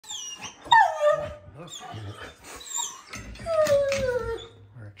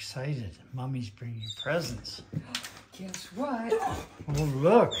We're excited. Mommy's bringing presents. Guess what? Oh,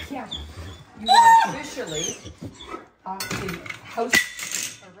 look. Yeah, you are officially off the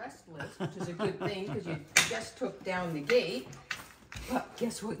house arrest list, which is a good thing because you just took down the gate. But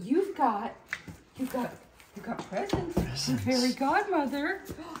guess what you've got? You got presents. Fairy Godmother.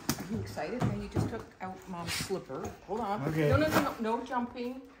 Are you excited? Now you just took out Mom's slipper. Hold on. Okay. No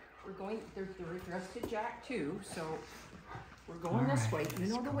jumping. We're going. They're addressed to Jack too, so we're going this way. You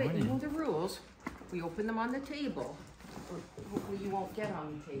know the way. You know the rules. We open them on the table. Or hopefully you won't get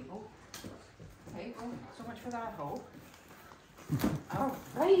on the table. Okay. Oh, so much for that hope.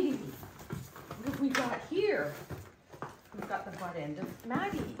 Alrighty. What have we got here? We've got the butt end of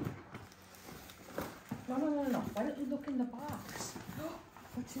Maddie. No. Why don't you look in the box?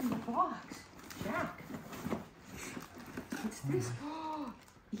 What's in the box? Jack. What's this? Oh,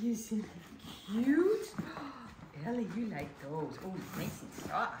 isn't it cute? Ellie, you like those. Oh, nice and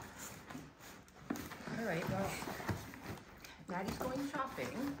soft. All right, well, Maddie's going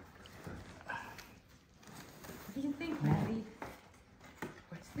shopping. What do you think, Maddie?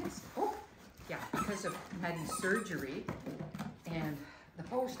 What's this? Oh, yeah, because of Maddie's surgery and the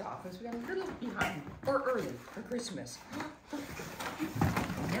post office, we got a little behind, or early for Christmas.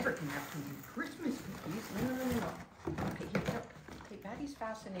 Never can have too many Christmas cookies. No. Okay, here we go. Okay, Maddie's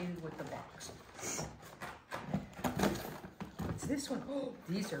fascinated with the box. What's this one? Oh,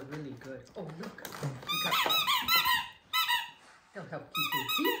 these are really good. Oh, look. We got, they'll help keep your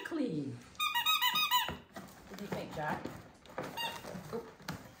teeth clean. What do you think, Jack? Oh,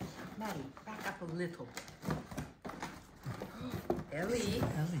 Maddie, back up a little. Ellie.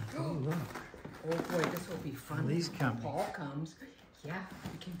 Oh, look. Oh boy, this will be fun. Ellie's coming. Paul comes. Yeah,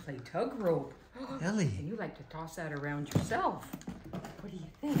 we can play tug rope. Ellie. And you like to toss that around yourself. What do you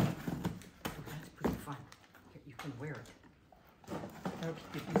think? Oh, that's pretty fun. Here, you can wear it. That'll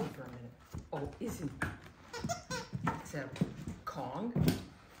keep you busy for a minute. Oh, isn't it? It's a Kong.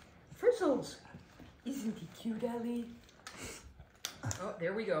 Frizzles. Isn't he cute, Ellie? Oh,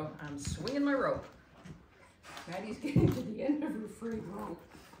 there we go. I'm swinging my rope. Maddie's getting to the end of her free rope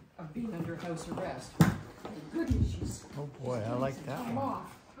of being under house arrest. Thank goodness she's... Oh boy, I like that come one.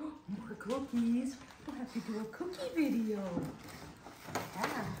 off. More cookies. We'll have to do a cookie video.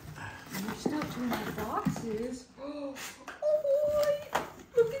 Yeah. And there's still 2 more boxes. Oh boy!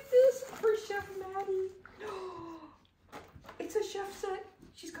 Look at this for Chef Maddie. It's a chef set.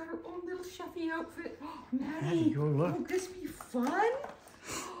 She's got her own little chefy outfit. Maddie, go look. Won't this be fun?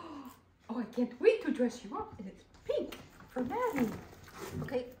 Oh, I can't wait to dress you up. And it's pink for Maddie.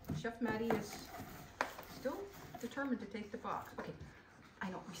 Okay, Chef Maddie is still determined to take the box. Okay, I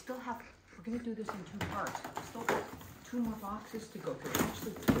know, we're going to do this in 2 parts. We still got 2 more boxes to go through.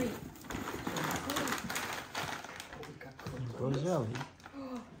 Actually, 3. Oh, we got cookies. Goes Ellie.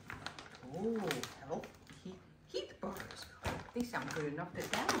 Oh, help. Heat bars. They sound good enough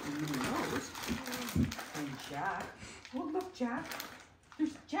that Daddy even knows. And Jack. Oh, look, Jack.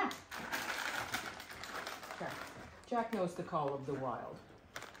 There's Jack. Jack knows the call of the wild.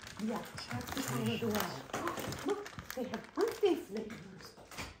 Yeah, Jack's the call of the wild. Oh, look, they have birthday flavors.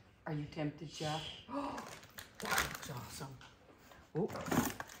 Are you tempted, Jack? Oh, that looks awesome. Oh,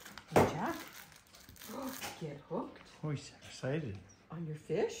 hey, Jack. Oh, get hooked. Oh, he's excited. On your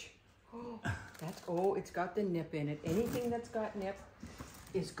fish? Oh, it's got the nip in it. Anything that's got nip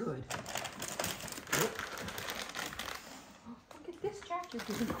is good. Oh, look at this, Jack. You're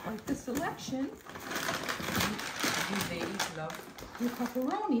getting quite the selection. You ladies love your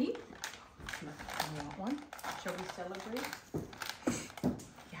pepperoni. You want one? Shall we celebrate?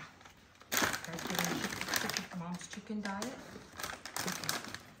 Yeah. Guys getting Mom's chicken diet? Okay.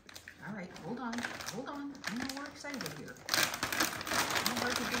 All right, hold on. I know we're excited here. Not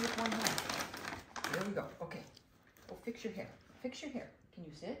hard to do with one hand. There we go. Okay. Oh, fix your hair. Can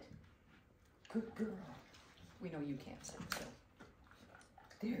you sit? Good girl. We know you can't sit, so.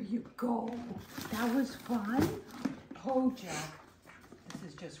 There you go. That was fun. Oh, Jack. This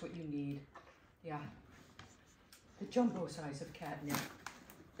is just what you need. Yeah. The jumbo size of catnip.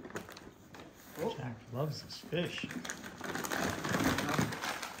 Oh. Jack loves this fish.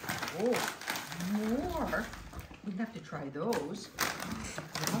 Oh, more. We have to try those.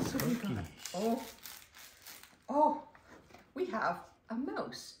 What else have we got? Oh, we have a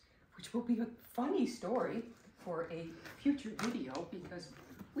mouse, which will be a funny story for a future video because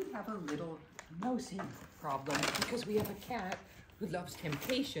we have a little mousing problem because we have a cat who loves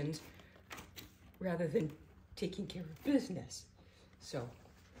temptations rather than taking care of business. So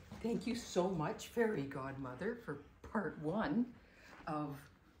thank you so much, Fairy Godmother, for part 1 of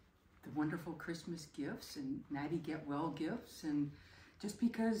the wonderful Christmas gifts and Maddie get well gifts, and just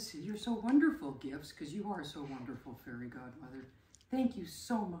because you're so wonderful gifts, because you are so wonderful, Fairy Godmother. Thank you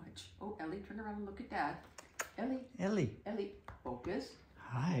so much. Oh, Ellie, turn around and look at Dad. Ellie, focus.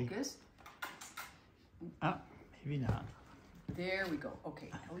 Hi. Focus. Oh, maybe not. There we go. Okay,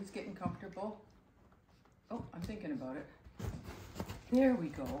 Ellie's getting comfortable. Oh, I'm thinking about it. There we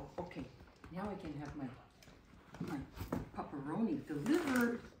go. Okay, now I can have my pepperoni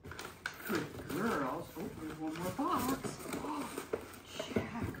delivered. Good girls. Oh, there's one more box. Oh,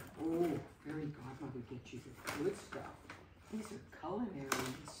 Jack. Oh, Fairy Godmother get you the good stuff. These are culinary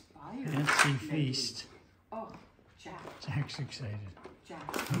inspired. Fancy feast. Oh, Jack. Jack's excited.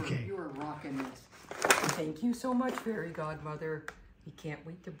 Jack, Okay. you are rocking this. Thank you so much, Fairy Godmother. We can't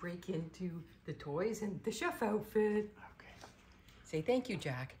wait to break into the toys and the chef outfit. Okay. Say thank you,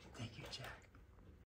 Jack. Thank you, Jack.